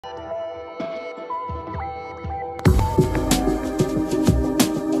Well,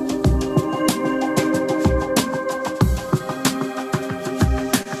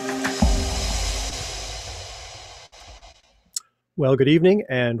 good evening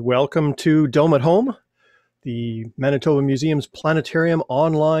and welcome to Dome at Home, the Manitoba Museum's Planetarium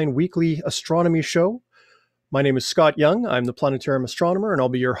online weekly astronomy show. My name is Scott Young. I'm the planetarium astronomer and I'll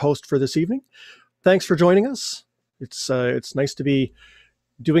be your host for this evening. Thanks for joining us. It's nice to be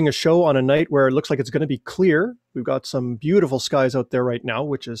doing a show on a night where it looks like it's going to be clear. We've got some beautiful skies out there right now,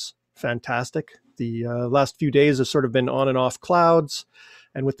 which is fantastic. The last few days have sort of been on and off clouds,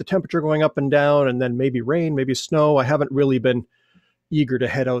 and with the temperature going up and down and then maybe rain, maybe snow, I haven't really been eager to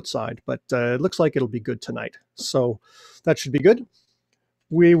head outside, but it looks like it'll be good tonight. So that should be good.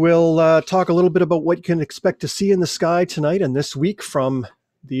 We will talk a little bit about what you can expect to see in the sky tonight and this week from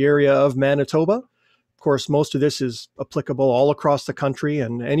the area of Manitoba. Of course, most of this is applicable all across the country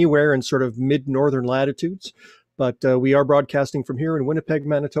and anywhere in sort of mid-northern latitudes. But we are broadcasting from here in Winnipeg,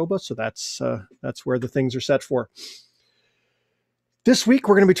 Manitoba, so that's where the things are set for. This week,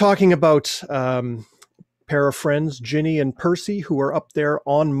 we're going to be talking about pair of friends, Ginny and Percy, who are up there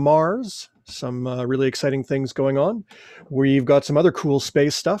on Mars. Some really exciting things going on. We've got some other cool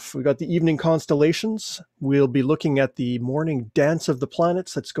space stuff. We've got the evening constellations. We'll be looking at the morning dance of the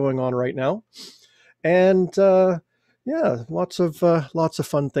planets that's going on right now. And yeah, lots of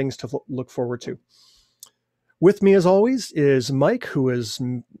fun things to look forward to. With me, as always, is Mike, who is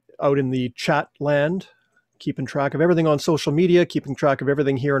out in the chat land, keeping track of everything on social media, keeping track of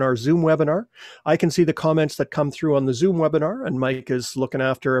everything here in our Zoom webinar. I can see the comments that come through on the Zoom webinar, and Mike is looking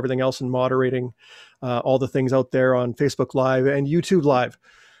after everything else and moderating all the things out there on Facebook Live and YouTube Live.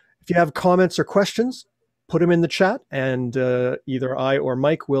 If you have comments or questions, put them in the chat, and either I or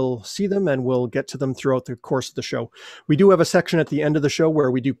Mike will see them and we'll get to them throughout the course of the show. We do have a section at the end of the show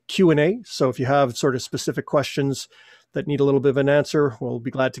where we do Q&A, so if you have sort of specific questions that need a little bit of an answer, we'll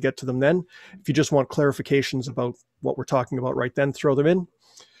be glad to get to them then. If you just want clarifications about what we're talking about right then, throw them in.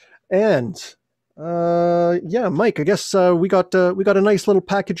 And yeah, Mike, I guess we got a nice little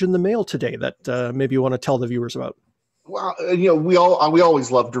package in the mail today that maybe you want to tell the viewers about. Well, you know, we always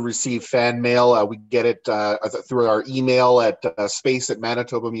love to receive fan mail. We get it through our email at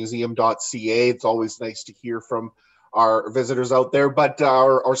space@manitobamuseum.ca. It's always nice to hear from our visitors out there, but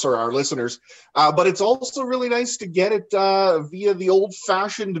our listeners. But it's also really nice to get it via the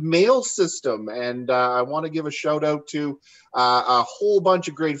old-fashioned mail system. And I want to give a shout out to a whole bunch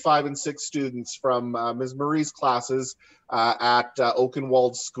of grade 5 and 6 students from Ms. Marie's classes at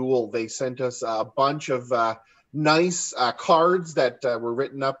Oakenwald School. They sent us a bunch of nice cards that were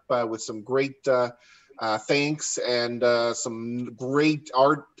written up with some great thanks and some great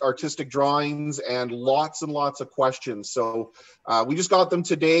artistic drawings and lots of questions. So we just got them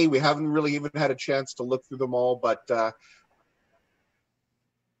today. We haven't really even had a chance to look through them all, but the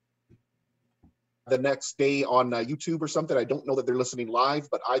next day on YouTube or something. I don't know that they're listening live,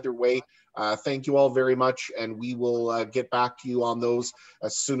 but either way, thank you all very much, and we will get back to you on those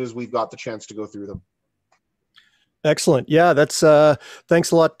as soon as we've got the chance to go through them. Excellent. Yeah, that's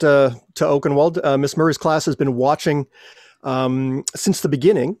thanks a lot to Oakenwald. Miss Murray's class has been watching since the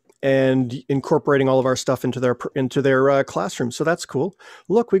beginning and incorporating all of our stuff into their classroom. So that's cool.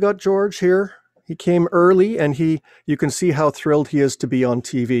 Look, we got George here. He came early, and you can see how thrilled he is to be on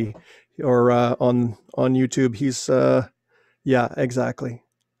TV or on YouTube. He's yeah, exactly.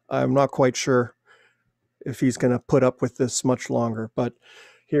 I'm not quite sure if he's going to put up with this much longer, but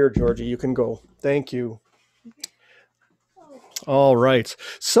here, Georgie, you can go. Thank you. All right.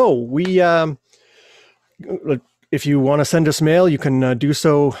 So we, if you want to send us mail, you can do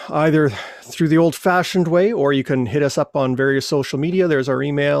so either through the old-fashioned way, or you can hit us up on various social media. There's our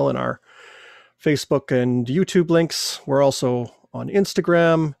email and our Facebook and YouTube links. We're also on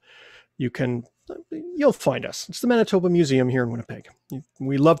Instagram. You'll find us. It's the Manitoba Museum here in Winnipeg.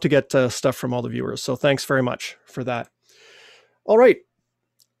 We love to get stuff from all the viewers. So thanks very much for that. All right.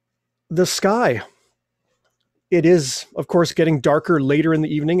 The sky. It is, of course, getting darker later in the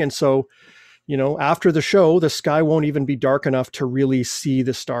evening. And so, you know, after the show, the sky won't even be dark enough to really see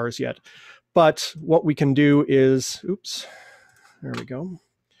the stars yet. But what we can do is, oops, there we go.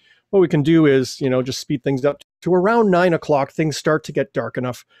 What we can do is, you know, just speed things up to around 9 o'clock. Things start to get dark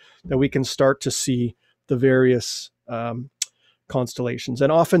enough that we can start to see the various constellations.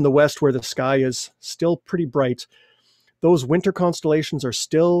 And off in the west, where the sky is still pretty bright, those winter constellations are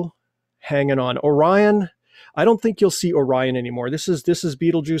still hanging on. Orion, I don't think you'll see Orion anymore. This is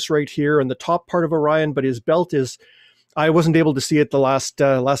Betelgeuse right here and the top part of Orion, but his belt is, I wasn't able to see it the last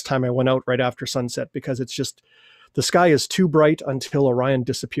time I went out right after sunset, because it's just, The sky is too bright until Orion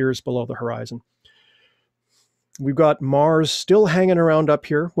disappears below the horizon. We've got Mars still hanging around up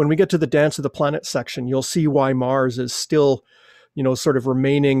here. When we get to the Dance of the Planets section, you'll see why Mars is still, sort of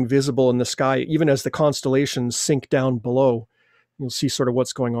remaining visible in the sky, even as the constellations sink down below. You'll see sort of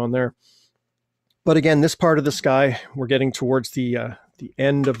what's going on there. But again, this part of the sky, we're getting towards the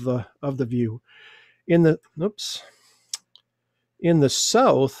end of the view. In the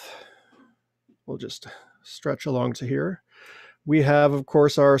south, we'll just stretch along to here. We have, of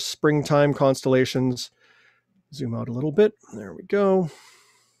course, our springtime constellations. Zoom out a little bit. There we go.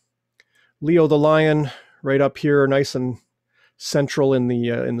 Leo the Lion right up here, nice and central in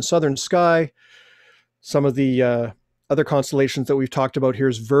the southern sky. Some of the other constellations that we've talked about here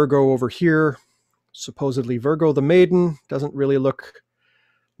is Virgo over here. Supposedly Virgo the maiden. Doesn't really look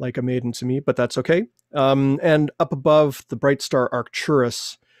like a maiden to me, but that's okay. And up above, the bright star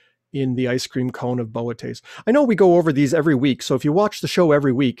Arcturus in the ice cream cone of Boötes. I know we go over these every week, so if you watch the show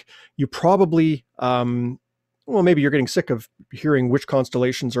every week, you probably, maybe you're getting sick of hearing which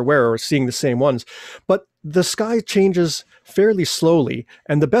constellations are where or seeing the same ones, but the sky changes fairly slowly.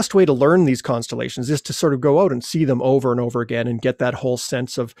 And the best way to learn these constellations is to sort of go out and see them over and over again and get that whole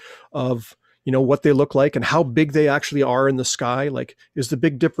sense of what they look like and how big they actually are in the sky. Like, is the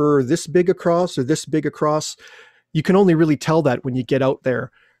Big Dipper this big across or this big across? You can only really tell that when you get out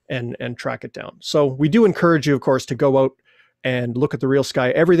there and track it down. So we do encourage you, of course, to go out and look at the real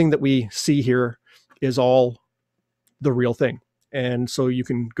sky. Everything that we see here is all the real thing. And so you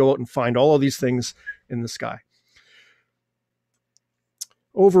can go out and find all of these things in the sky.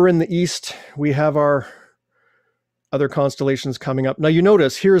 Over in the east, we have our other constellations coming up. Now you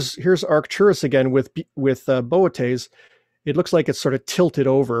notice here's Arcturus again with Boötes. It looks like it's sort of tilted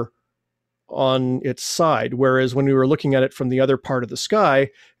over on its side, whereas when we were looking at it from the other part of the sky,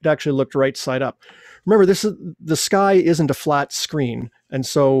 it actually looked right side up. Remember, the sky isn't a flat screen, and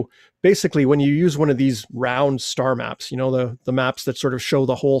so basically when you use one of these round star maps, the maps that sort of show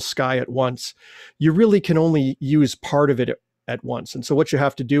the whole sky at once, you really can only use part of it at once. And so what you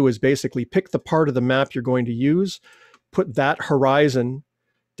have to do is basically pick the part of the map you're going to use, put that horizon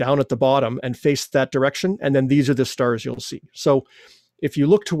down at the bottom and face that direction, and then these are the stars you'll see. So if you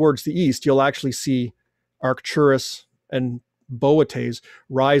look towards the east, you'll actually see Arcturus and Boötes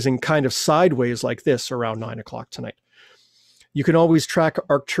rising kind of sideways like this around 9 o'clock tonight. You can always track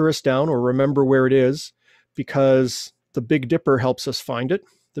Arcturus down or remember where it is because the Big Dipper helps us find it.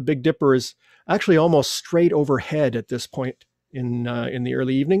 The Big Dipper is actually almost straight overhead at this point in the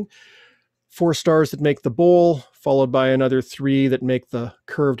early evening. 4 stars that make the bowl, followed by another 3 that make the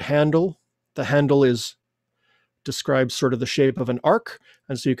curved handle. The handle describes sort of the shape of an arc,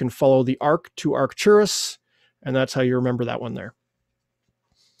 and so you can follow the arc to Arcturus, and that's how you remember that one there.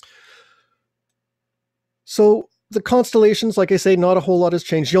 So the constellations, like I say, not a whole lot has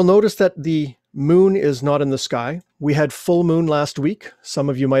changed. You'll notice that the moon is not in the sky. We had full moon last week. Some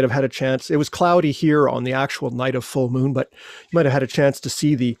of you might have had a chance. It was cloudy here on the actual night of full moon, but you might have had a chance to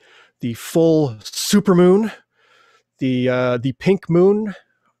see the full supermoon, the pink moon.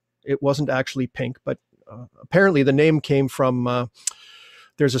 It wasn't actually pink, but apparently the name came from,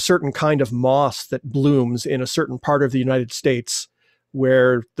 there's a certain kind of moss that blooms in a certain part of the United States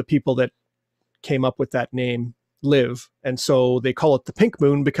where the people that came up with that name live. And so they call it the pink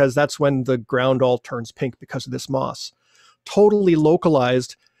moon because that's when the ground all turns pink because of this moss. Totally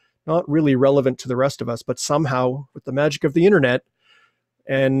localized, not really relevant to the rest of us, but somehow with the magic of the internet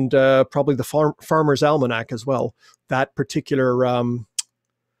and probably the Farmer's Almanac as well, that particular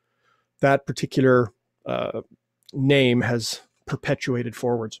name has perpetuated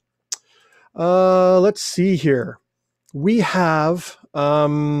forwards. Let's see here. We have,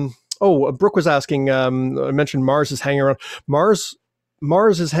 Brooke was asking, I mentioned Mars is hanging around.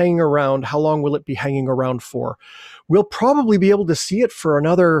 Mars is hanging around. How long will it be hanging around for? We'll probably be able to see it for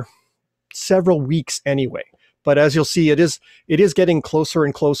another several weeks anyway. But as you'll see, it is getting closer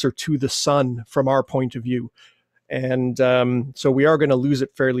and closer to the sun from our point of view. And so we are going to lose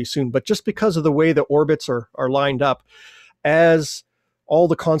it fairly soon. But just because of the way the orbits are lined up, as all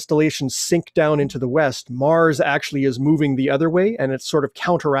the constellations sink down into the west, Mars actually is moving the other way, and it sort of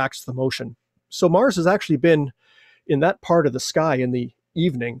counteracts the motion. So Mars has actually been in that part of the sky in the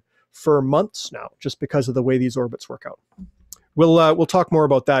evening for months now, just because of the way these orbits work out. We'll talk more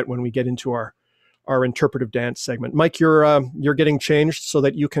about that when we get into our interpretive dance segment. Mike, you're getting changed so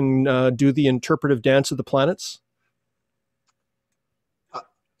that you can do the interpretive dance of the planets.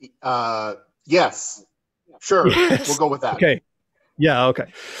 Yes, sure. Yes. We'll go with that. Okay. Yeah. Okay.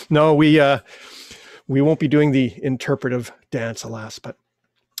 No, we won't be doing the interpretive dance, alas, but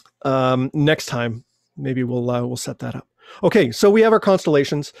next time maybe we'll set that up. Okay, so we have our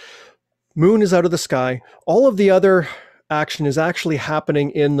constellations. Moon is out of the sky. All of the other action is actually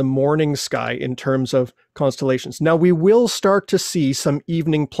happening in the morning sky in terms of constellations. Now, we will start to see some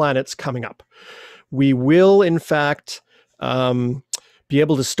evening planets coming up. We will, in fact, be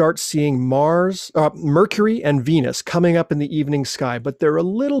able to start seeing Mercury and Venus coming up in the evening sky, but they're a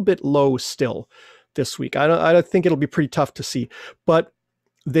little bit low still this week. I think it'll be pretty tough to see, but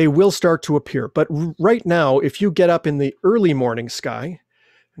they will start to appear. But right now, if you get up in the early morning sky,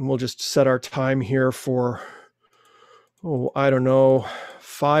 and we'll just set our time here for, I don't know,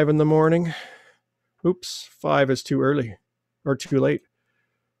 5 in the morning. Oops, 5 is too early or too late.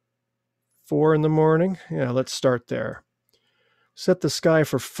 4 in the morning. Yeah, let's start there. Set the sky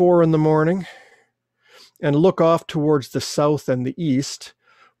for 4 in the morning and look off towards the south and the east.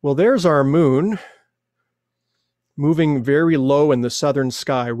 Well, there's our moon moving very low in the southern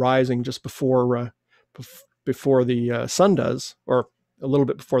sky, rising just before the sun does, or a little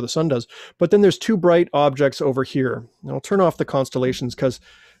bit before the sun does. But then there's 2 bright objects over here. And I'll turn off the constellations because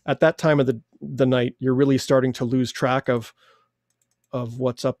at that time of the night, you're really starting to lose track of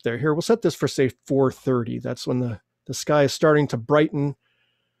what's up there. Here, we'll set this for, say, 4:30. That's when the sky is starting to brighten.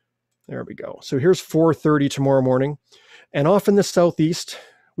 There we go. So here's 4:30 tomorrow morning. And off in the southeast,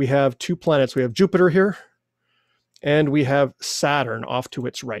 we have 2 planets. We have Jupiter here, and we have Saturn off to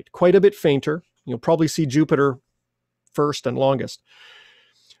its right. Quite a bit fainter. You'll probably see Jupiter first and longest.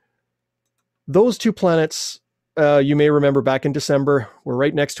 Those 2 planets, you may remember back in December, were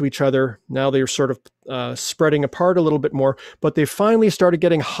right next to each other. Now they're sort of spreading apart a little bit more, but they finally started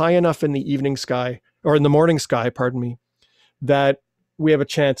getting high enough in the evening sky, or in the morning sky, pardon me, that we have a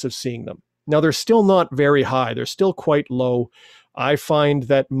chance of seeing them. Now they're still not very high. They're still quite low. I find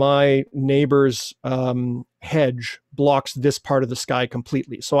that my neighbor's hedge blocks this part of the sky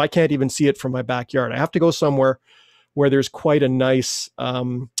completely. So I can't even see it from my backyard. I have to go somewhere where there's quite a nice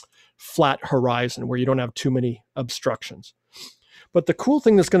flat horizon where you don't have too many obstructions. But the cool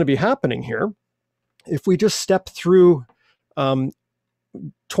thing that's going to be happening here, if we just step through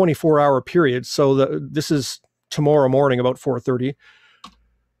 24-hour periods, so this is tomorrow morning about 4:30.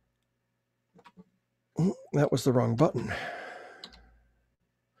 That was the wrong button.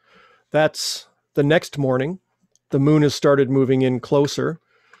 That's the next morning. The moon has started moving in closer.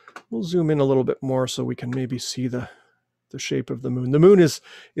 We'll zoom in a little bit more so we can maybe see the shape of the moon. The moon is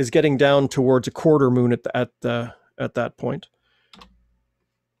getting down towards a quarter moon at that point.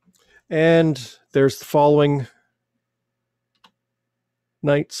 And there's the following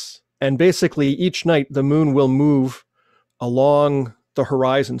nights. And basically each night the moon will move along the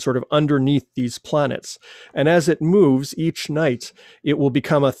horizon, sort of underneath these planets. And as it moves each night, it will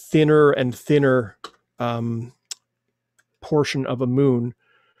become a thinner and thinner portion of a moon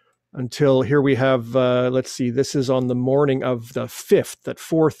until here we have, let's see, this is on the morning of the 5th at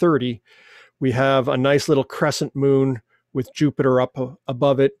 4:30. We have a nice little crescent moon with Jupiter up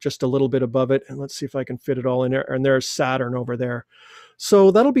above it, just a little bit above it. And let's see if I can fit it all in there. And there's Saturn over there.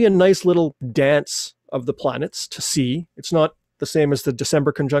 So that'll be a nice little dance of the planets to see. It's not the same as the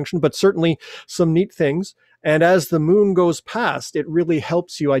December conjunction, but certainly some neat things. And as the moon goes past, it really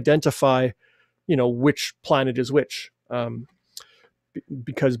helps you identify, which planet is which.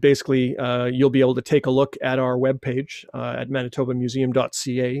 Because basically you'll be able to take a look at our webpage at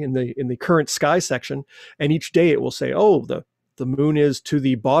manitobamuseum.ca in the current sky section, and each day it will say, oh, the moon is to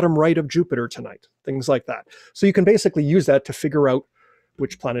the bottom right of Jupiter tonight, things like that. So you can basically use that to figure out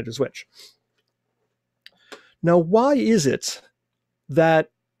which planet is which. Now, why is it that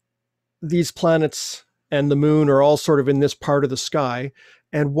these planets and the moon are all sort of in this part of the sky,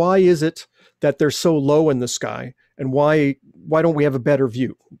 and why is it that they're so low in the sky? And why don't we have a better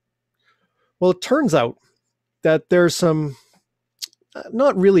view? Well, it turns out that there's some,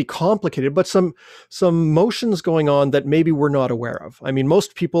 not really complicated, but some motions going on that maybe we're not aware of. I mean,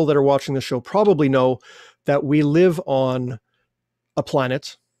 most people that are watching the show probably know that we live on a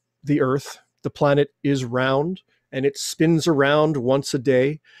planet, the Earth. The planet is round and it spins around once a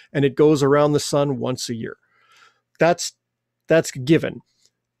day and it goes around the sun once a year. That's given.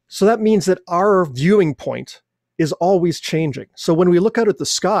 So that means that our viewing point is always changing. So when we look out at the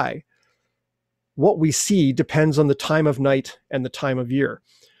sky, what we see depends on the time of night and the time of year.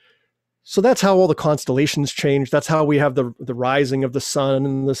 So that's how all the constellations change. That's how we have the rising of the sun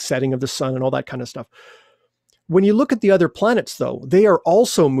and the setting of the sun and all that kind of stuff. When you look at the other planets, though, they are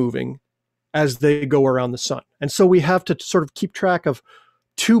also moving as they go around the sun. And so we have to sort of keep track of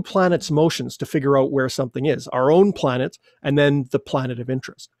 2 planets' motions to figure out where something is, our own planet and then the planet of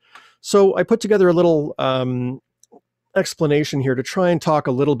interest. So I put together a little explanation here to try and talk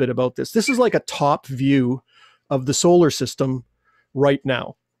a little bit about this. This is like a top view of the solar system right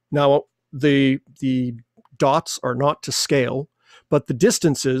now. Now, the dots are not to scale, but the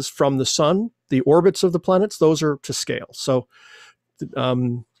distances from the sun, the orbits of the planets, those are to scale. So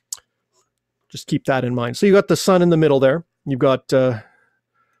just keep that in mind. So you got the sun in the middle there. You've got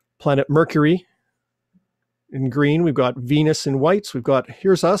planet Mercury in green. We've got Venus in whites. We've got,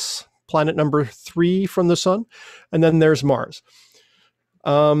 here's us, planet number 3 from the sun. And then there's Mars.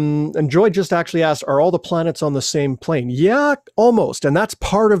 And Joy just actually asked, are all the planets on the same plane? Yeah, almost. And that's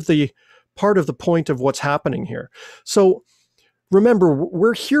part of the point of what's happening here. So remember,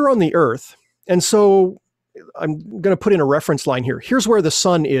 we're here on the Earth. And so I'm going to put in a reference line here. Here's where the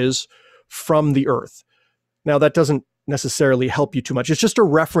sun is from the Earth. Now, that doesn't necessarily help you too much. It's just a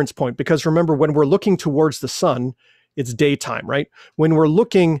reference point, because remember, when we're looking towards the sun, it's daytime, right? When we're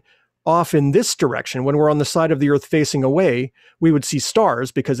looking off in this direction, when we're on the side of the Earth facing away, we would see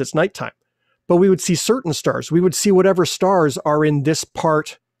stars because it's nighttime. But we would see certain stars. We would see whatever stars are in this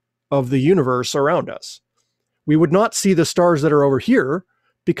part of the universe around us. We would not see the stars that are over here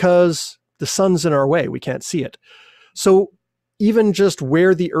because the sun's in our way. We can't see it. So even just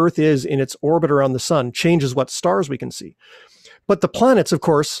where the Earth is in its orbit around the sun changes what stars we can see. But the planets, of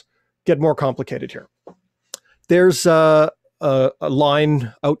course, get more complicated here. There's a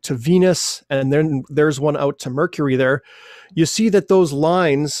line out to Venus, and then there's one out to Mercury there. You see that those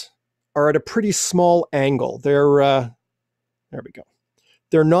lines are at a pretty small angle. There we go.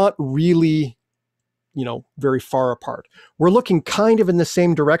 They're not really, very far apart. We're looking kind of in the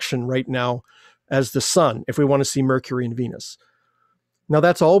same direction right now as the sun if we want to see Mercury and Venus. Now,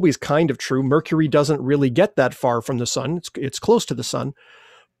 that's always kind of true. Mercury doesn't really get that far from the sun. It's close to the sun.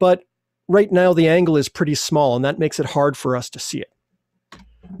 But right now, the angle is pretty small, and that makes it hard for us to see it.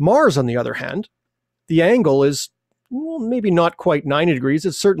 Mars, on the other hand, the angle is, well, maybe not quite 90 degrees.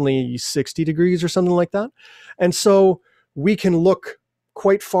 It's certainly 60 degrees or something like that. And so we can look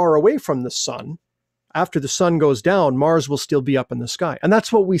quite far away from the sun. After the sun goes down, Mars will still be up in the sky. And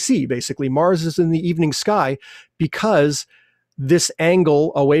that's what we see, basically. Mars is in the evening sky because this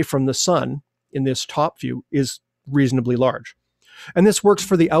angle away from the sun in this top view is reasonably large. And this works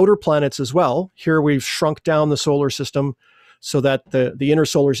for the outer planets as well. Here we've shrunk down the solar system so that the inner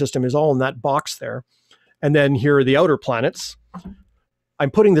solar system is all in that box there. And then here are the outer planets.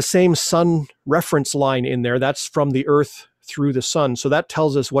 I'm putting the same sun reference line in there. That's from the Earth through the sun. So that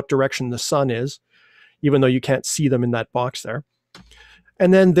tells us what direction the sun is, even though you can't see them in that box there.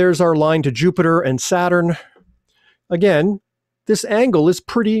 And then there's our line to Jupiter and Saturn. Again, this angle is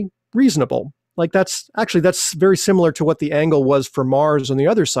pretty reasonable. Like that's very similar to what the angle was for Mars on the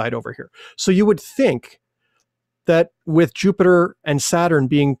other side over here. So you would think that with Jupiter and Saturn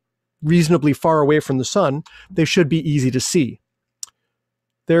being reasonably far away from the sun, they should be easy to see.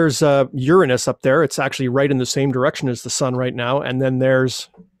 There's Uranus up there. It's actually right in the same direction as the sun right now. And then there's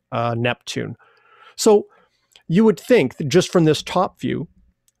Neptune. So you would think that just from this top view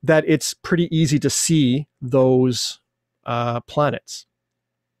that it's pretty easy to see those planets.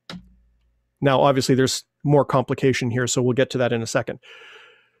 Now, obviously, there's more complication here, so we'll get to that in a second.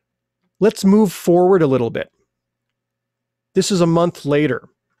 Let's move forward a little bit. This is a month later.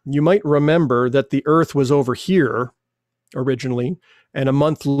 You might remember that the Earth was over here originally, and a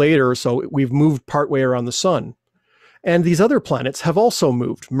month later, so we've moved partway around the sun. And these other planets have also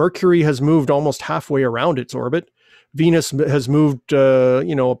moved. Mercury has moved almost halfway around its orbit. Venus has moved,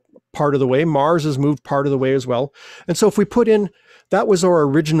 part of the way. Mars has moved part of the way as well. And so if we put in, that was our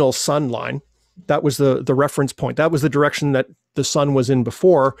original sun line. That was the reference point. That was the direction that the sun was in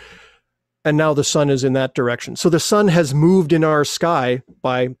before. And now the sun is in that direction. So the sun has moved in our sky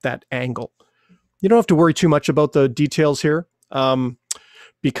by that angle. You don't have to worry too much about the details here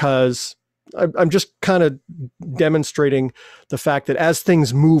because I'm just kind of demonstrating the fact that as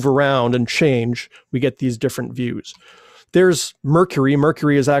things move around and change, we get these different views. There's Mercury.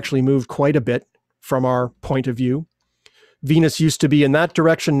 Mercury has actually moved quite a bit from our point of view. Venus used to be in that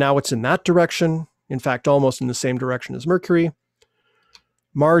direction. Now it's in that direction. In fact, almost in the same direction as Mercury.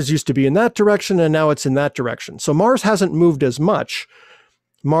 Mars used to be in that direction, and now it's in that direction. So Mars hasn't moved as much.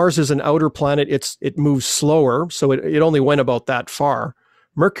 Mars is an outer planet. It moves slower, so it only went about that far.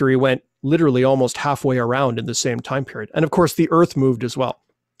 Mercury went literally almost halfway around in the same time period. And of course, the Earth moved as well.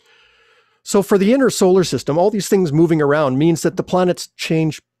 So for the inner solar system, all these things moving around means that the planets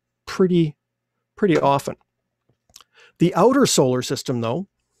change pretty often. The outer solar system, though,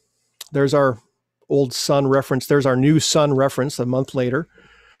 there's our old sun reference. There's our new sun reference a month later.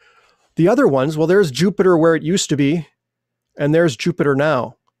 The other ones, well, there's Jupiter where it used to be, and there's Jupiter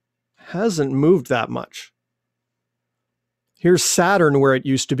now. Hasn't moved that much. Here's Saturn where it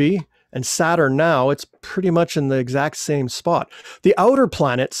used to be, and Saturn now, it's pretty much in the exact same spot. The outer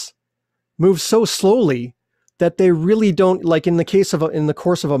planets move so slowly that they really don't, like in the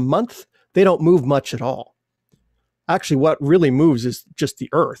course of a month, they don't move much at all. Actually, what really moves is just the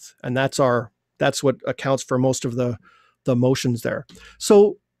Earth, and that's what accounts for most of the motions there.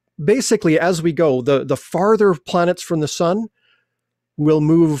 So basically, as we go, the farther planets from the sun will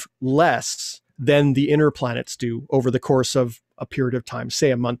move less than the inner planets do over the course of a period of time,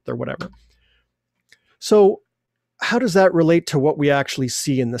 say a month or whatever. So how does that relate to what we actually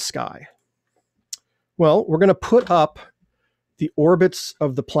see in the sky? Well, we're going to put up the orbits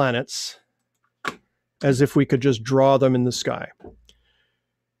of the planets as if we could just draw them in the sky.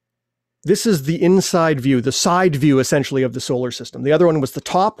 This is the inside view, the side view essentially of the solar system. The other one was the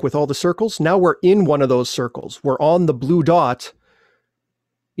top with all the circles. Now we're in one of those circles. We're on the blue dot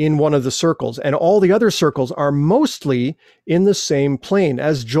in one of the circles, and all the other circles are mostly in the same plane,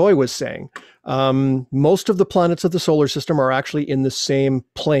 as Joy was saying. Most of the planets of the solar system are actually in the same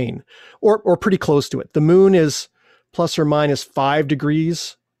plane, or pretty close to it. The moon is plus or minus 5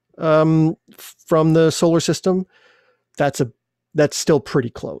 degrees from the solar system. That's still pretty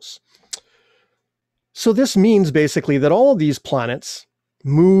close. So this means basically that all of these planets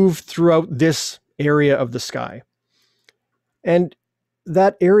move throughout this area of the sky. And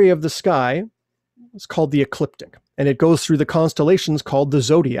that area of the sky is called the ecliptic, and it goes through the constellations called the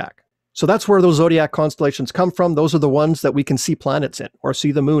zodiac. So that's where those zodiac constellations come from. Those are the ones that we can see planets in or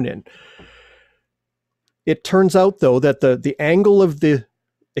see the moon in. It turns out, though, that the angle of the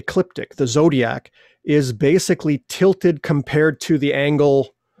ecliptic, the zodiac, is basically tilted compared to the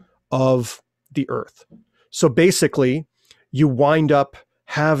angle of the Earth. So basically, you wind up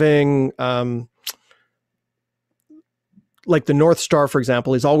having, like the North Star, for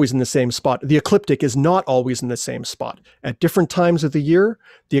example, is always in the same spot. The ecliptic is not always in the same spot. At different times of the year,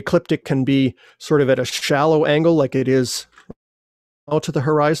 the ecliptic can be sort of at a shallow angle, like it is out to the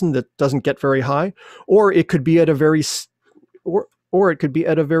horizon that doesn't get very high, or it could be at a very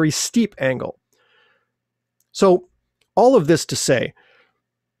steep angle. So all of this to say,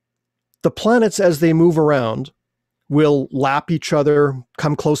 the planets as they move around will lap each other,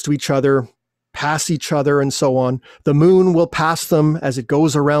 come close to each other, pass each other, and so on. The moon will pass them as it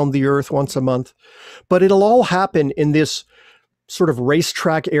goes around the Earth once a month. But it'll all happen in this sort of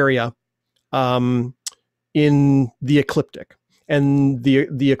racetrack area in the ecliptic. And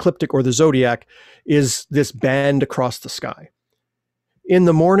the ecliptic, or the zodiac, is this band across the sky. In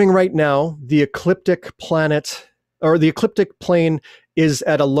the morning right now, the ecliptic planet, or the ecliptic plane, is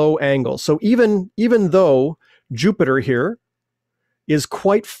at a low angle. So even though Jupiter here is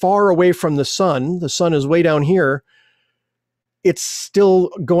quite far away from the sun is way down here, it's still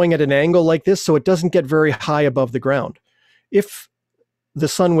going at an angle like this, so it doesn't get very high above the ground. If the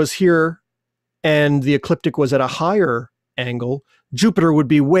sun was here and the ecliptic was at a higher angle, Jupiter would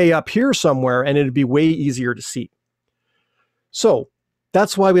be way up here somewhere, and it'd be way easier to see. So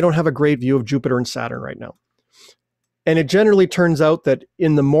that's why we don't have a great view of Jupiter and Saturn right now. And it generally turns out that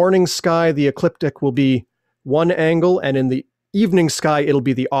in the morning sky, the ecliptic will be one angle, and in the evening sky, it'll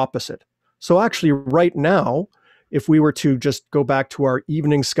be the opposite. So actually right now, if we were to just go back to our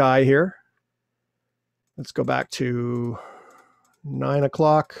evening sky here, let's go back to 9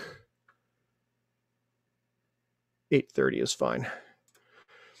 o'clock. 8:30 is fine.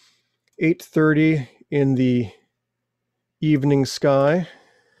 8:30 in the evening sky.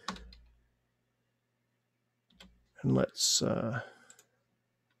 And let's,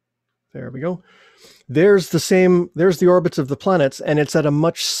 there we go. There's the orbits of the planets, and it's at a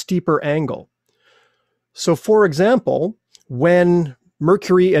much steeper angle. So for example, when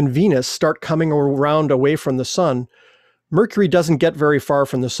Mercury and Venus start coming around away from the sun, Mercury doesn't get very far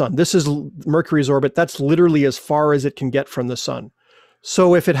from the sun. This is Mercury's orbit. That's literally as far as it can get from the sun.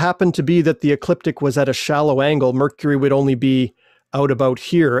 So if it happened to be that the ecliptic was at a shallow angle, Mercury would only be out about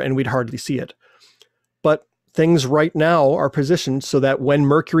here, and we'd hardly see it. But things right now are positioned so that when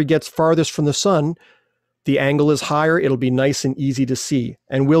Mercury gets farthest from the sun, the angle is higher, it'll be nice and easy to see.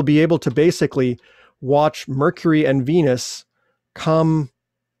 And we'll be able to basically watch Mercury and Venus come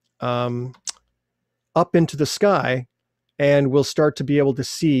up into the sky, and we'll start to be able to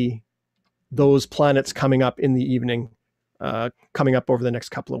see those planets coming up in the evening, coming up over the next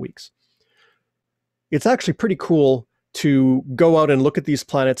couple of weeks. It's actually pretty cool to go out and look at these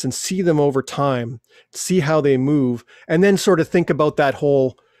planets and see them over time, see how they move, and then sort of think about that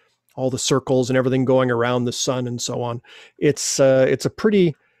all the circles and everything going around the sun and so on. It's a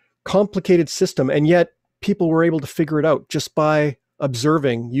pretty complicated system, and yet people were able to figure it out just by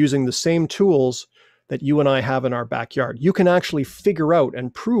observing, using the same tools that you and I have in our backyard. You can actually figure out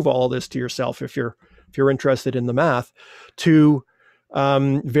and prove all this to yourself if you're interested in the math, to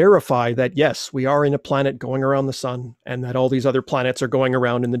verify that, yes, we are in a planet going around the sun, and that all these other planets are going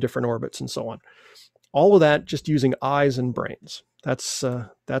around in the different orbits and so on. All of that just using eyes and brains. That's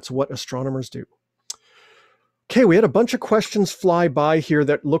what astronomers do. Okay, we had a bunch of questions fly by here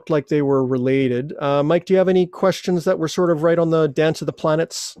that looked like they were related. Mike, do you have any questions that were sort of right on the Dance of the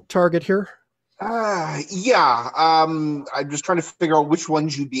Planets target here? Yeah. I'm just trying to figure out which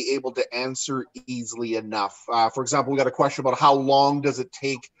ones you'd be able to answer easily enough. For example, we got a question about how long does it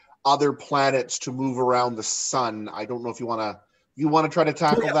take other planets to move around the sun. I don't know if you want to try to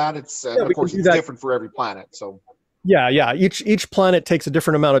tackle that. It's of course it's different for every planet. So. Yeah. Each planet takes a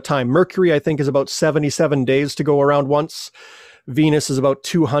different amount of time. Mercury, I think, is about 77 days to go around once. Venus is about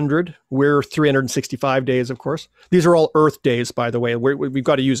 200. We're 365 days, of course. These are all Earth days, by the way. We've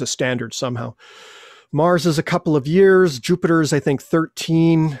got to use a standard somehow. Mars is a couple of years. Jupiter's, I think,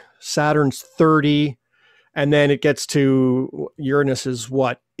 13. Saturn's 30. And then it gets to Uranus is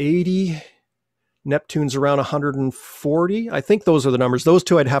what, 80? Neptune's around 140. I think those are the numbers. Those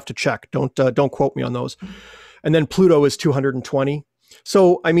two I'd have to check. Don't quote me on those. And then Pluto is 220.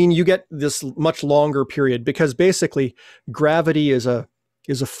 So, I mean, you get this much longer period because basically gravity is a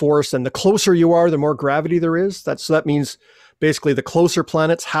force, and the closer you are, the more gravity there is. So that means basically the closer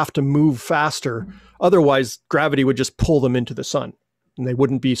planets have to move faster. Otherwise, gravity would just pull them into the sun, and they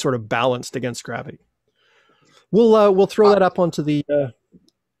wouldn't be sort of balanced against gravity. We'll throw that up onto the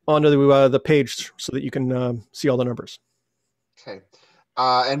page so that you can see all the numbers. Okay.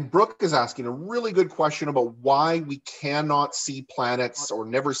 And Brooke is asking a really good question about why we cannot see planets or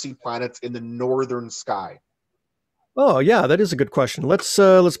never see planets in the northern sky. Oh, yeah, that is a good question. Let's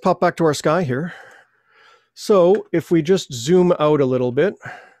pop back to our sky here. So if we just zoom out a little bit,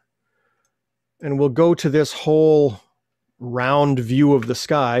 and we'll go to this whole round view of the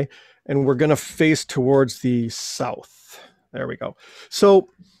sky, and we're going to face towards the south. There we go. So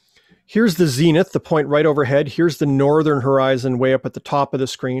here's the zenith, the point right overhead. Here's the northern horizon way up at the top of the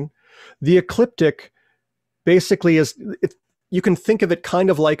screen. The ecliptic basically you can think of it kind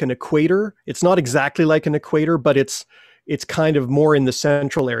of like an equator. It's not exactly like an equator, but it's kind of more in the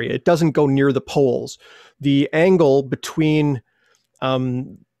central area. It doesn't go near the poles. The angle between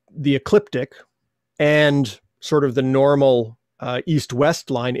the ecliptic and sort of the normal east-west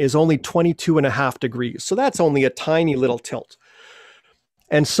line is only 22.5 degrees. So that's only a tiny little tilt.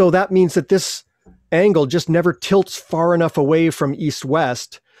 And so that means that this angle just never tilts far enough away from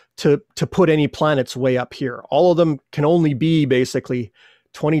east-west to put any planets way up here. All of them can only be basically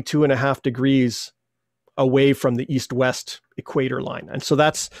 22.5 degrees away from the east-west equator line. And so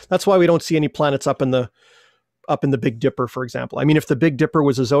that's why we don't see any planets up in the Big Dipper, for example. I mean, if the Big Dipper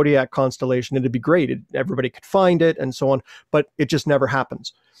was a zodiac constellation, it'd be great. Everybody could find it and so on, but it just never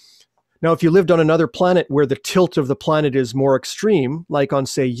happens. Now, if you lived on another planet where the tilt of the planet is more extreme, like on,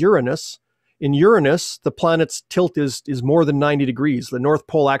 say, Uranus, in Uranus, the planet's tilt is more than 90 degrees. The North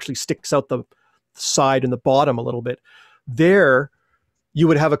Pole actually sticks out the side and the bottom a little bit. There, you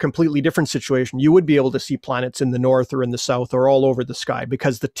would have a completely different situation. You would be able to see planets in the north or in the south or all over the sky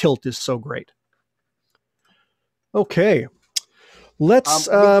because the tilt is so great. Okay. Let's...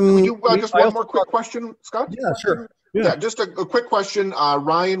 just one more quick question, Scott? Yeah, sure. Yeah, just a quick question.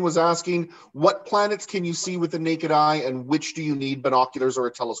 Ryan was asking, what planets can you see with the naked eye, and which do you need binoculars or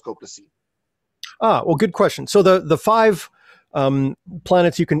a telescope to see? Well, good question. So the five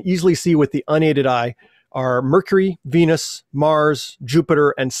planets you can easily see with the unaided eye are Mercury, Venus, Mars,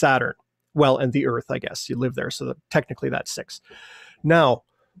 Jupiter, and Saturn. Well, and the Earth, I guess. You live there, so technically that's 6. Now,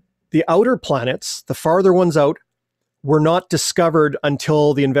 the outer planets, the farther ones out, were not discovered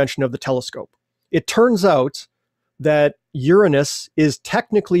until the invention of the telescope. It turns out that Uranus is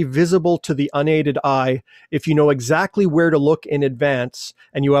technically visible to the unaided eye if you know exactly where to look in advance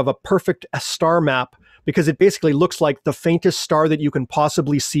and you have a perfect star map, because it basically looks like the faintest star that you can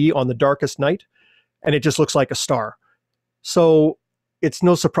possibly see on the darkest night, and it just looks like a star. So it's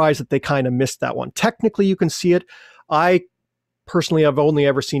no surprise that they kind of missed that one. Technically, you can see it. I personally have only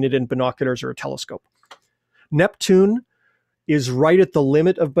ever seen it in binoculars or a telescope. Neptune is right at the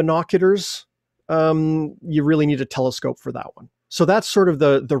limit of binoculars. You really need a telescope for that one. So that's sort of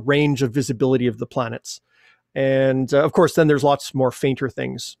the range of visibility of the planets. And of course, then there's lots more fainter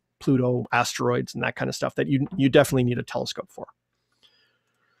things, Pluto, asteroids, and that kind of stuff that you definitely need a telescope for.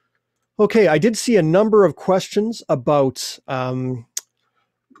 Okay, I did see a number of questions about,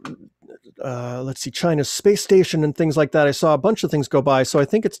 let's see, China's space station and things like that. I saw a bunch of things go by, so I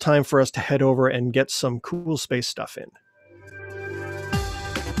think it's time for us to head over and get some cool space stuff in.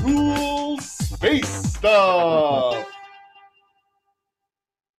 Cool space. Space stuff.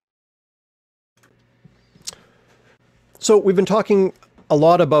 So we've been talking a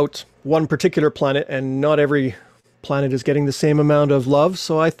lot about one particular planet, and not every planet is getting the same amount of love.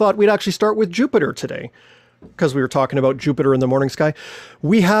 So I thought we'd actually start with Jupiter today, because we were talking about Jupiter in the morning sky.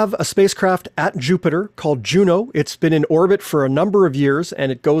 We have a spacecraft at Jupiter called Juno. It's been in orbit for a number of years,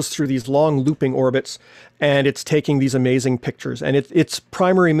 and it goes through these long looping orbits, and it's taking these amazing pictures. And its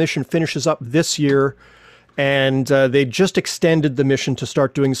primary mission finishes up this year, and they just extended the mission to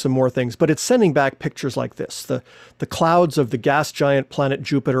start doing some more things. But it's sending back pictures like this. The clouds of the gas giant planet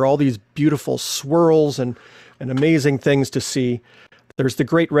Jupiter, all these beautiful swirls and amazing things to see. There's the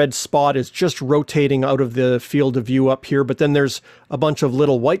great red spot is just rotating out of the field of view up here, but then there's a bunch of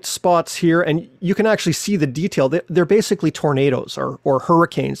little white spots here, and you can actually see the detail. They're basically tornadoes or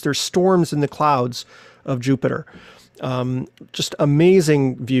hurricanes. There's storms in the clouds of Jupiter. Just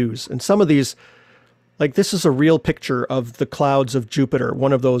amazing views. And some of these, like this is a real picture of the clouds of Jupiter,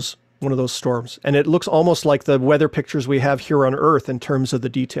 one of those storms. And it looks almost like the weather pictures we have here on Earth in terms of the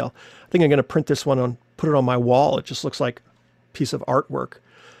detail. I think I'm going to print this one put it on my wall. It just looks like a piece of artwork.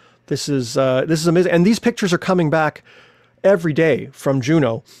 This is amazing. And these pictures are coming back every day from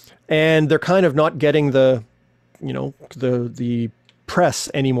Juno, and they're kind of not getting the press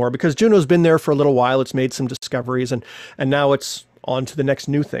anymore, because Juno's been there for a little while. It's made some discoveries, and now it's on to the next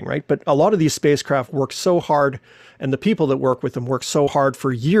new thing, right? But a lot of these spacecraft work so hard, and the people that work with them work so hard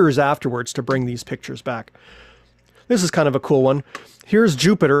for years afterwards to bring these pictures back. This is kind of a cool one. Here's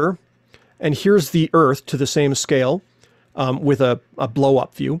Jupiter, and here's the Earth to the same scale, with a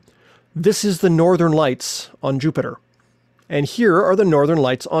blow-up view. This is the northern lights on Jupiter. And here are the northern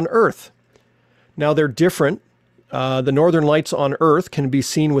lights on Earth. Now they're different. The northern lights on Earth can be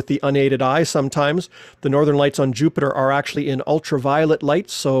seen with the unaided eye sometimes. The northern lights on Jupiter are actually in ultraviolet light,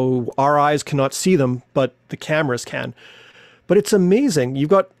 so our eyes cannot see them, but the cameras can. But it's amazing. You've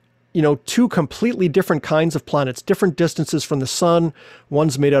got, two completely different kinds of planets, different distances from the sun.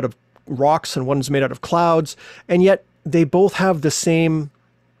 One's made out of rocks and one's made out of clouds, and yet they both have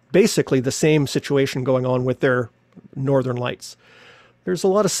basically the same situation going on with their northern lights. There's a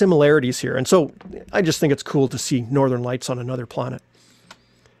lot of similarities here. And so I just think it's cool to see northern lights on another planet.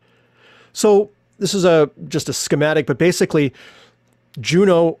 So this is just a schematic, but basically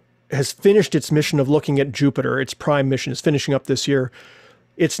Juno has finished its mission of looking at Jupiter. Its prime mission is finishing up this year.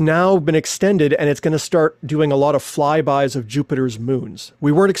 It's now been extended, and it's going to start doing a lot of flybys of Jupiter's moons.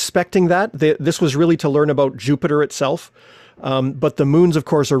 We weren't expecting that. This was really to learn about Jupiter itself. But the moons, of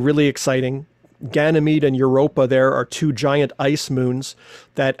course, are really exciting. Ganymede and Europa there are two giant ice moons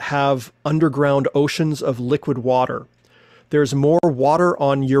that have underground oceans of liquid water. There's more water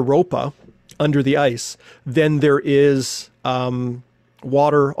on Europa under the ice than there is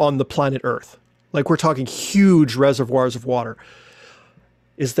water on the planet Earth. Like, we're talking huge reservoirs of water.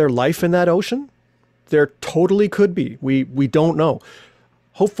 Is there life in that ocean? There totally could be. We don't know.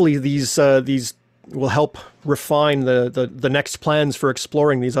 Hopefully these will help refine the next plans for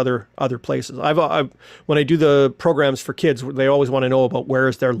exploring these other places. When I do the programs for kids, they always want to know about where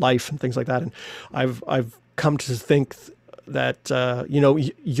is there life and things like that. And I've come to think that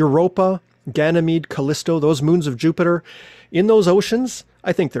Europa, Ganymede, Callisto, those moons of Jupiter, in those oceans,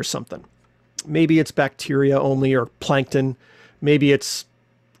 I think there's something. Maybe it's bacteria only, or plankton. Maybe it's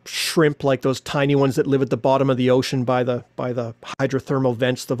shrimp, like those tiny ones that live at the bottom of the ocean by the hydrothermal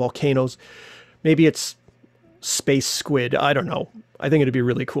vents, the volcanoes. Maybe it's space squid. I don't know. I think it'd be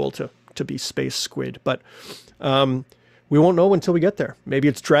really cool to be space squid, but we won't know until we get there. Maybe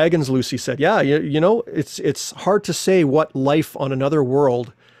it's dragons, Lucy said. Yeah, it's hard to say what life on another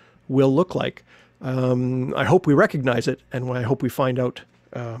world will look like. I hope we recognize it, and I hope we find out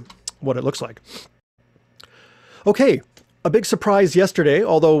what it looks like. Okay. A big surprise yesterday,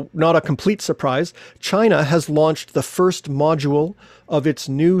 although not a complete surprise. China has launched the first module of its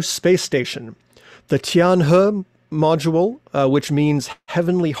new space station. The Tianhe module, which means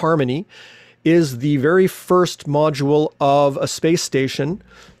heavenly harmony, is the very first module of a space station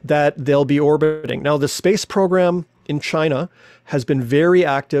that they'll be orbiting. Now, the space program in China has been very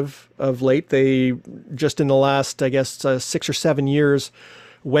active of late. They just in the last, 6 or 7 years,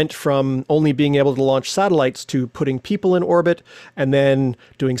 went from only being able to launch satellites to putting people in orbit, and then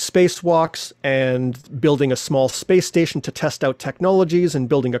doing spacewalks and building a small space station to test out technologies, and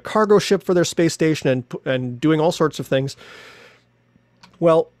building a cargo ship for their space station, and doing all sorts of things.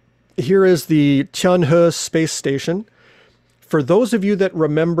 Well, here is the Tianhe space station. For those of you that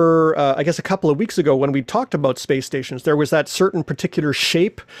remember, a couple of weeks ago when we talked about space stations, there was that certain particular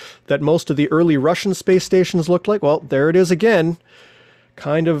shape that most of the early Russian space stations looked like. Well, there it is again.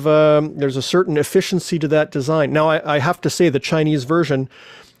 kind of there's a certain efficiency to that design. Now, I have to say the Chinese version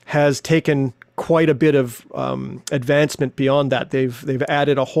has taken quite a bit of advancement beyond that. They've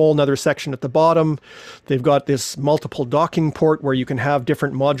added a whole nother section at the bottom. They've got this multiple docking port where you can have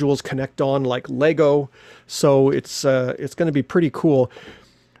different modules connect on like Lego. So it's going to be pretty cool.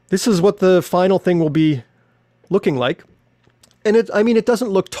 This is what the final thing will be looking like. And it doesn't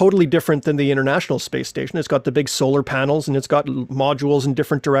look totally different than the International Space Station. It's got the big solar panels and it's got modules in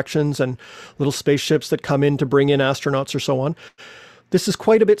different directions and little spaceships that come in to bring in astronauts or so on. This is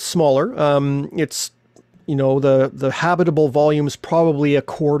quite a bit smaller. It's, the habitable volume is probably a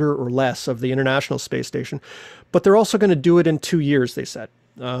quarter or less of the International Space Station, but they're also going to do it in 2 years, they said.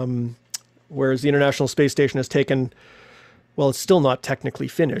 Whereas the International Space Station has taken, well, it's still not technically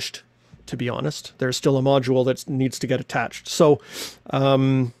finished, to be honest. There's still a module that needs to get attached. So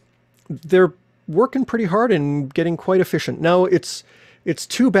they're working pretty hard and getting quite efficient. Now, it's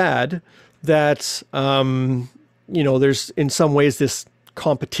too bad that, there's in some ways this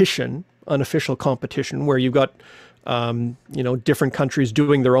competition, unofficial competition, where you've got, different countries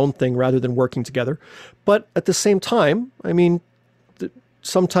doing their own thing rather than working together. But at the same time,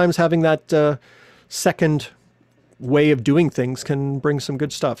 sometimes having that second way of doing things can bring some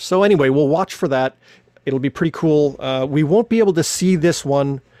good stuff. So anyway, we'll watch for that. It'll be pretty cool. We won't be able to see this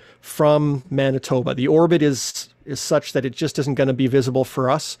one from Manitoba. The orbit is such that it just isn't going to be visible for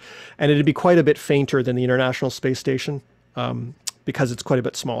us, and it'd be quite a bit fainter than the International Space Station because it's quite a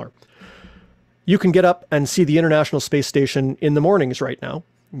bit smaller. You can get up and see the International Space Station in the mornings right now.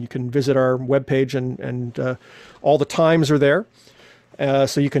 You can visit our webpage and all the times are there.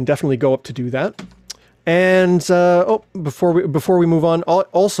 So you can definitely go up to do that. And before we move on,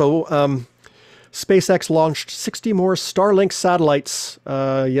 also SpaceX launched 60 more Starlink satellites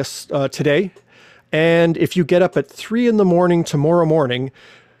today. And if you get up at 3 a.m. tomorrow morning,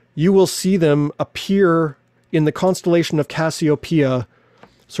 you will see them appear in the constellation of Cassiopeia,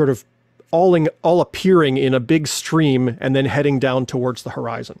 sort of all appearing in a big stream and then heading down towards the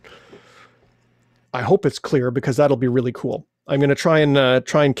horizon. I hope it's clear because that'll be really cool. I'm going to try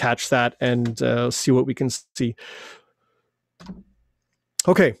and catch that and see what we can see.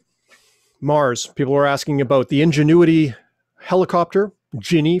 Okay, Mars. People were asking about the Ingenuity helicopter,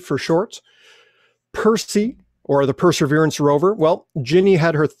 Ginny for short. Percy, or the Perseverance rover. Well, Ginny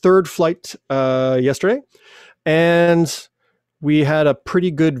had her third flight yesterday, and we had a pretty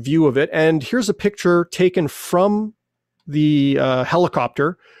good view of it. And here's a picture taken from the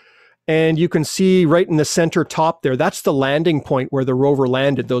helicopter. And you can see right in the center top there, that's the landing point where the rover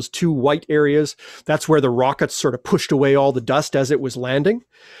landed, those two white areas. That's where the rockets sort of pushed away all the dust as it was landing.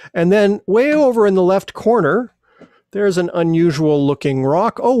 And then way over in the left corner, there's an unusual looking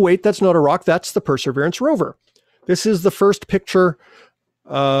rock. Oh, wait, that's not a rock. That's the Perseverance rover. This is the first picture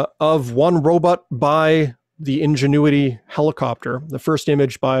of one robot by the Ingenuity helicopter, the first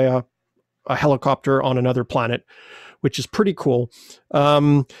image by a helicopter on another planet, which is pretty cool.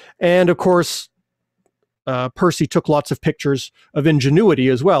 And of course, Percy took lots of pictures of Ingenuity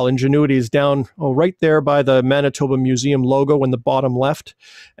as well. Ingenuity is down right there by the Manitoba Museum logo in the bottom left.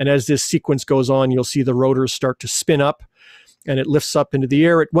 And as this sequence goes on, you'll see the rotors start to spin up and it lifts up into the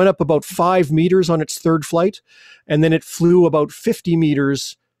air. It went up about 5 meters on its third flight, and then it flew about 50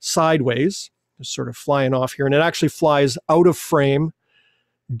 meters sideways, just sort of flying off here. And it actually flies out of frame,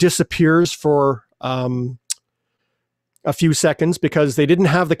 disappears for a few seconds because they didn't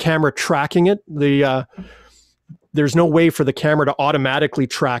have the camera tracking it. There's no way for the camera to automatically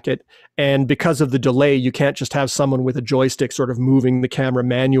track it. And because of the delay, you can't just have someone with a joystick sort of moving the camera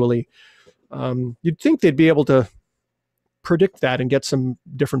manually. You'd think they'd be able to predict that and get some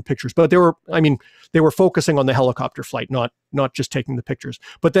different pictures. But they were focusing on the helicopter flight, not just taking the pictures.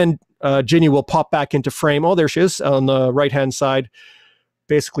 But then Ginny will pop back into frame. Oh, there she is on the right-hand side,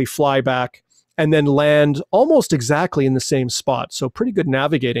 basically fly back and then land almost exactly in the same spot. So pretty good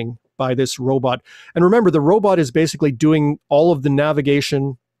navigating by this robot. And remember, the robot is basically doing all of the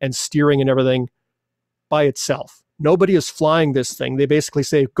navigation and steering and everything by itself. Nobody is flying this thing. They basically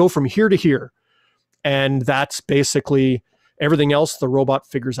say, go from here to here. And that's basically everything else the robot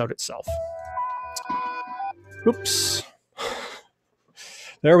figures out itself. Oops.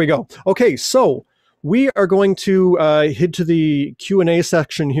 There we go. Okay, so we are going to head to the Q&A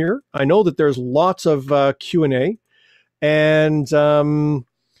section here. I know that there's lots of Q&A. And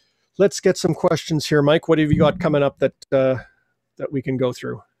let's get some questions here. Mike, what have you got coming up that we can go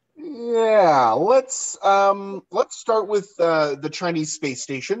through? Yeah, let's start with the Chinese space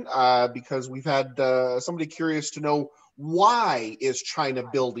station because we've had somebody curious to know why is China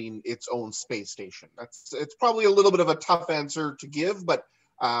building its own space station? It's probably a little bit of a tough answer to give, but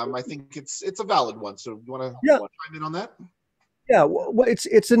I think it's a valid one. So you want to chime in on that? Yeah, well,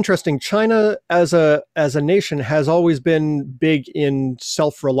 it's interesting. China as a nation has always been big in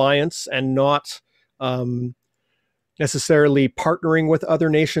self-reliance and not necessarily partnering with other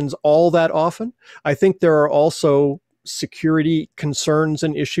nations all that often. I think there are also security concerns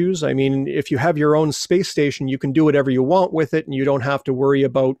and issues. I mean, if you have your own space station, you can do whatever you want with it, and you don't have to worry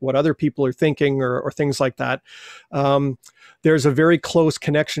about what other people are thinking or things like that. There's a very close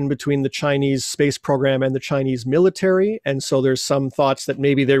connection between the Chinese space program and the Chinese military. And so there's some thoughts that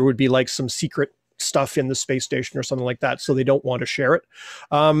maybe there would be like some secret stuff in the space station or something like that. So they don't want to share it.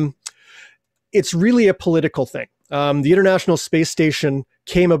 It's really a political thing. The International Space Station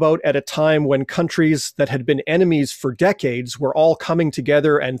came about at a time when countries that had been enemies for decades were all coming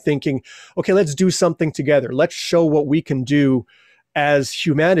together and thinking, okay, let's do something together. Let's show what we can do as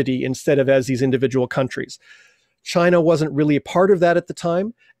humanity instead of as these individual countries. China wasn't really a part of that at the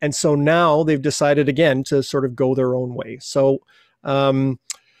time. And so now they've decided again to sort of go their own way. So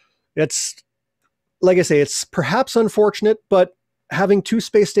it's, like I say, it's perhaps unfortunate, but having two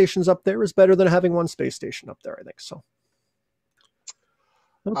space stations up there is better than having one space station up there, I think. So.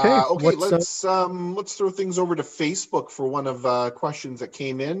 Okay. Let's throw things over to Facebook for one of questions that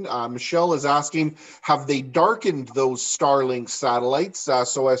came in. Michelle is asking, have they darkened those Starlink satellites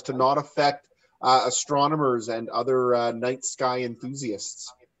so as to not affect astronomers and other night sky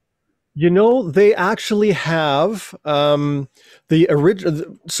enthusiasts? You know, they actually have the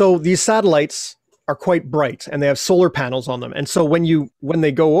original. So these satellites are quite bright and they have solar panels on them. And so when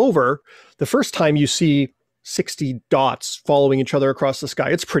they go over, the first time you see 60 dots following each other across the sky,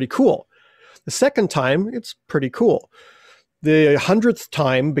 it's pretty cool. The second time, it's pretty cool. The 100th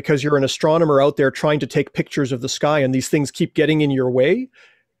time, because you're an astronomer out there trying to take pictures of the sky and these things keep getting in your way,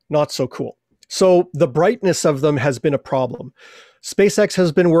 not so cool. So the brightness of them has been a problem. SpaceX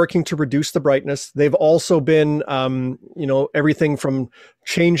has been working to reduce the brightness. They've also been, everything from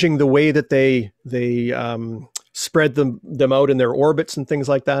changing the way that they spread them out in their orbits and things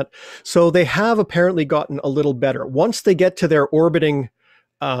like that. So they have apparently gotten a little better. Once they get to their orbiting,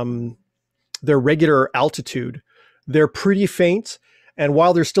 their regular altitude, they're pretty faint. And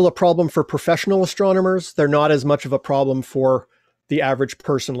while there's still a problem for professional astronomers, they're not as much of a problem for the average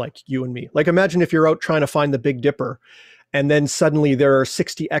person like you and me. Like imagine if you're out trying to find the Big Dipper and then suddenly there are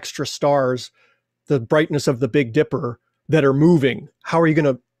 60 extra stars, the brightness of the Big Dipper, that are moving. How are you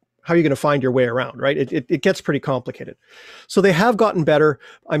going to find your way around, right? It gets pretty complicated. So they have gotten better.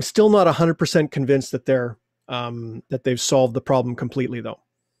 I'm still not 100% convinced that they've solved the problem completely though.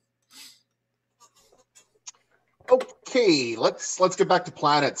 Okay, let's get back to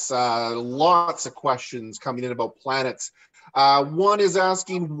planets. Lots of questions coming in about planets. One is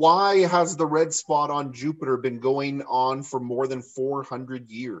asking, why has the red spot on Jupiter been going on for more than 400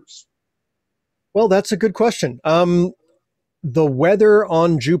 years? Well, that's a good question. The weather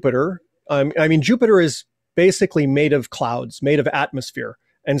on Jupiter, I mean, Jupiter is basically made of clouds, made of atmosphere.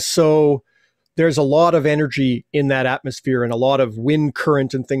 And so there's a lot of energy in that atmosphere and a lot of wind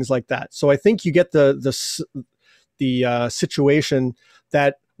current and things like that. So I think you get the situation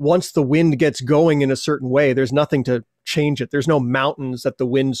that once the wind gets going in a certain way, there's nothing to change it. There's no mountains that the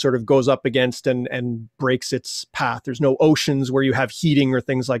wind sort of goes up against and breaks its path. There's no oceans where you have heating or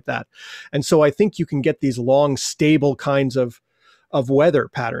things like that. And so I think you can get these long, stable kinds of weather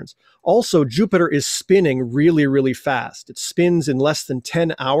patterns. Also, Jupiter is spinning really, really fast. It spins in less than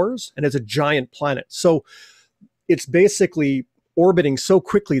 10 hours and it's a giant planet. So it's basically orbiting so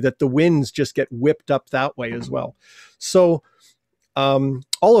quickly that the winds just get whipped up that way as well. So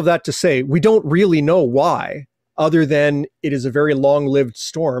all of that to say, we don't really know why, other than it is a very long-lived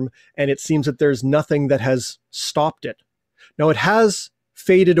storm, and it seems that there's nothing that has stopped it. Now, it has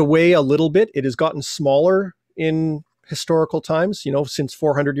faded away a little bit. It has gotten smaller in historical times, since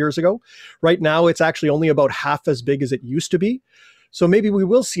 400 years ago. Right now, it's actually only about half as big as it used to be. So maybe we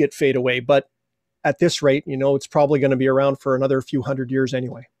will see it fade away, but at this rate, it's probably going to be around for another few hundred years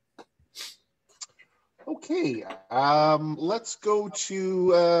anyway. Okay, let's go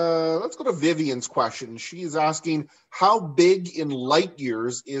to Vivian's question. She is asking, how big in light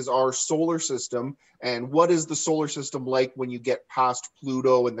years is our solar system, and what is the solar system like when you get past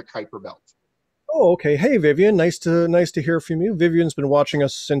Pluto and the Kuiper Belt? Oh, okay. Hey, Vivian, nice to hear from you. Vivian's been watching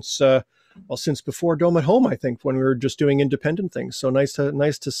us since before Dome at Home, I think, when we were just doing independent things. So nice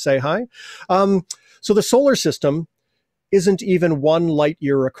to say hi. So the solar system isn't even 1 light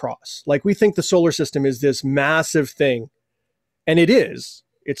year across. Like, we think the solar system is this massive thing, and it is.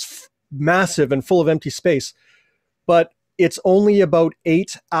 It's massive and full of empty space. but it's only about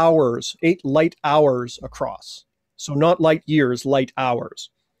 8 hours, 8 light hours across. So not light years, light hours.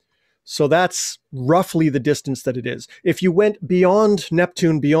 So that's roughly the distance that it is. If you went beyond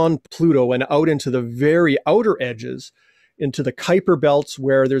Neptune, beyond Pluto, and out into the very outer edges, into the Kuiper belts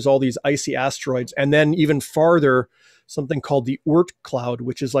where there's all these icy asteroids, and then even farther, something called the Oort cloud,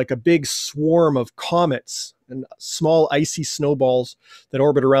 which is like a big swarm of comets and small icy snowballs that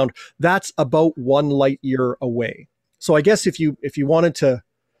orbit around, that's about 1 light year away. So I guess if you wanted to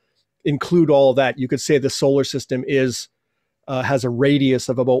include all of that, you could say the solar system has a radius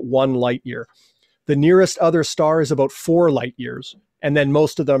of about 1 light year. The nearest other star is about 4 light years, and then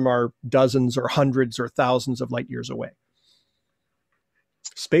most of them are dozens or hundreds or thousands of light years away.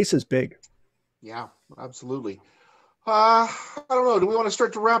 Space is big. Yeah, absolutely. I don't know. Do we want to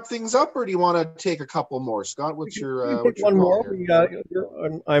start to wrap things up, or do you want to take a couple more, Scott? What's your one more?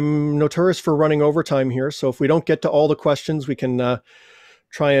 I'm notorious for running overtime here, so if we don't get to all the questions, we can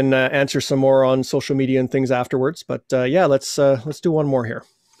try and answer some more on social media and things afterwards. But yeah, let's do one more here.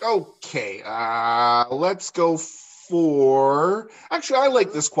 Okay, let's go for. Actually, I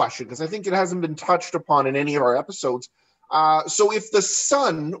like this question because I think it hasn't been touched upon in any of our episodes. So if the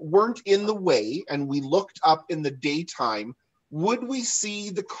sun weren't in the way and we looked up in the daytime, would we see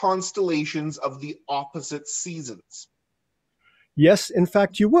the constellations of the opposite seasons? Yes, in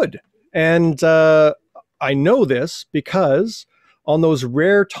fact, you would. And I know this because on those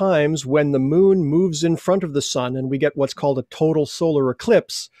rare times when the moon moves in front of the sun and we get what's called a total solar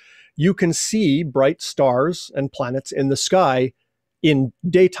eclipse, you can see bright stars and planets in the sky in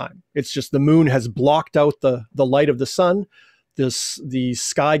daytime. It's just the moon has blocked out the light of the sun. The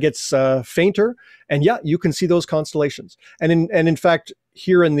sky gets fainter, and yeah, you can see those constellations. And in fact,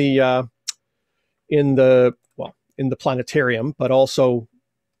 here in the planetarium, but also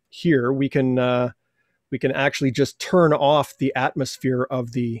here we can actually just turn off the atmosphere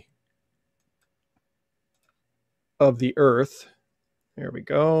of the Earth. There we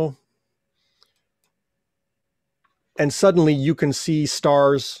go. And suddenly you can see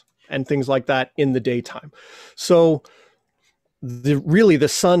stars and things like that in the daytime. So really the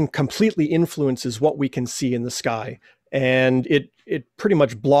sun completely influences what we can see in the sky. And it pretty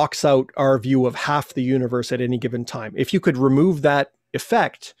much blocks out our view of half the universe at any given time. If you could remove that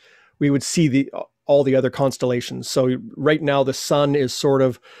effect, we would see all the other constellations. So right now the sun is sort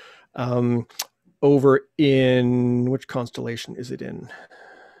of over in, which constellation is it in?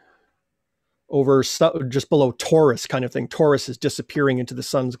 Over just below Taurus kind of thing. Taurus is disappearing into the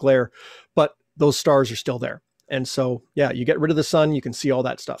sun's glare, but those stars are still there. And so, yeah, you get rid of the sun, you can see all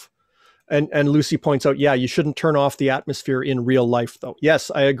that stuff. And Lucy points out, yeah, you shouldn't turn off the atmosphere in real life, though.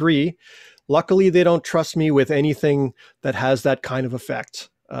 Yes, I agree. Luckily, they don't trust me with anything that has that kind of effect.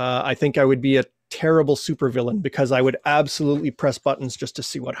 I think I would be a terrible supervillain because I would absolutely press buttons just to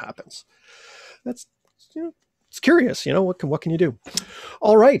see what happens. That's, it's curious, what can you do?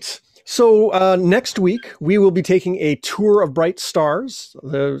 All right. So next week, we will be taking a tour of bright stars.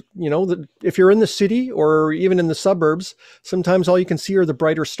 If you're in the city or even in the suburbs, sometimes all you can see are the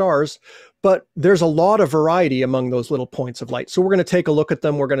brighter stars. But there's a lot of variety among those little points of light. So we're going to take a look at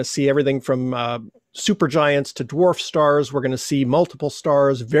them. We're going to see everything from supergiants to dwarf stars. We're going to see multiple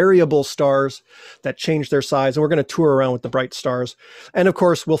stars, variable stars that change their size. And we're going to tour around with the bright stars. And of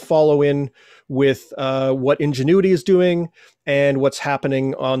course, we'll follow in with what Ingenuity is doing and what's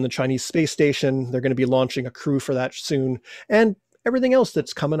happening on the Chinese space station. They're going to be launching a crew for that soon. And everything else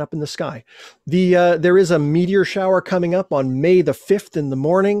that's coming up in the sky. There is a meteor shower coming up on May the 5th in the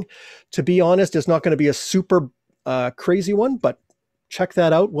morning. To be honest, it's not going to be a super crazy one, but check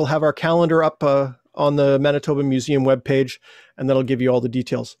that out. We'll have our calendar up on the Manitoba Museum webpage, and that'll give you all the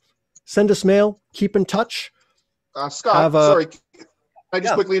details. Send us mail. Keep in touch. Scott, sorry. I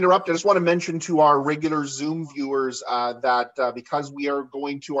just quickly interrupt. I just want to mention to our regular Zoom viewers that because we are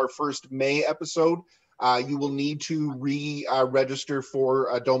going to our first May episode, you will need to re-register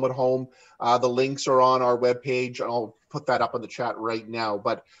for Dome at Home. The links are on our webpage. I'll put that up in the chat right now.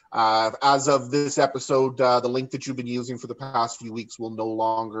 But as of this episode, the link that you've been using for the past few weeks will no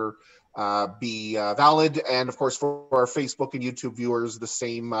longer be valid. And of course, for our Facebook and YouTube viewers, the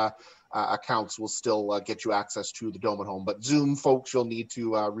same accounts will still get you access to the Dome at Home. But Zoom folks, you'll need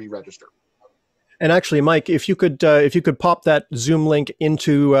to re-register. And actually, Mike, if you could pop that Zoom link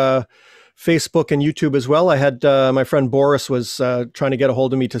into Facebook and YouTube as well. I had my friend Boris was trying to get a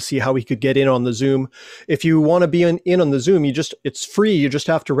hold of me to see how he could get in on the Zoom. If you want to be in on the Zoom, it's free. You just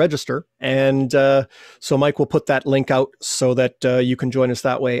have to register. And so Mike will put that link out so that you can join us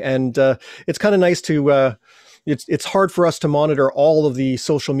that way. And it's kind of nice to it's hard for us to monitor all of the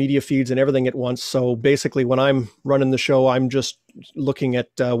social media feeds and everything at once. So basically, when I'm running the show, I'm just looking at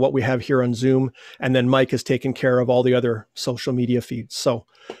what we have here on Zoom, and then Mike is taking care of all the other social media feeds. So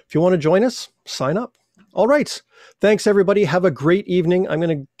if you want to join us, sign up. All right. Thanks, everybody. Have a great evening. I'm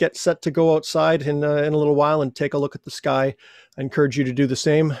going to get set to go outside in a little while and take a look at the sky. I encourage you to do the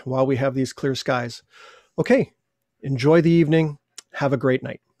same while we have these clear skies. Okay. Enjoy the evening. Have a great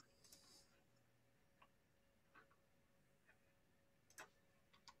night.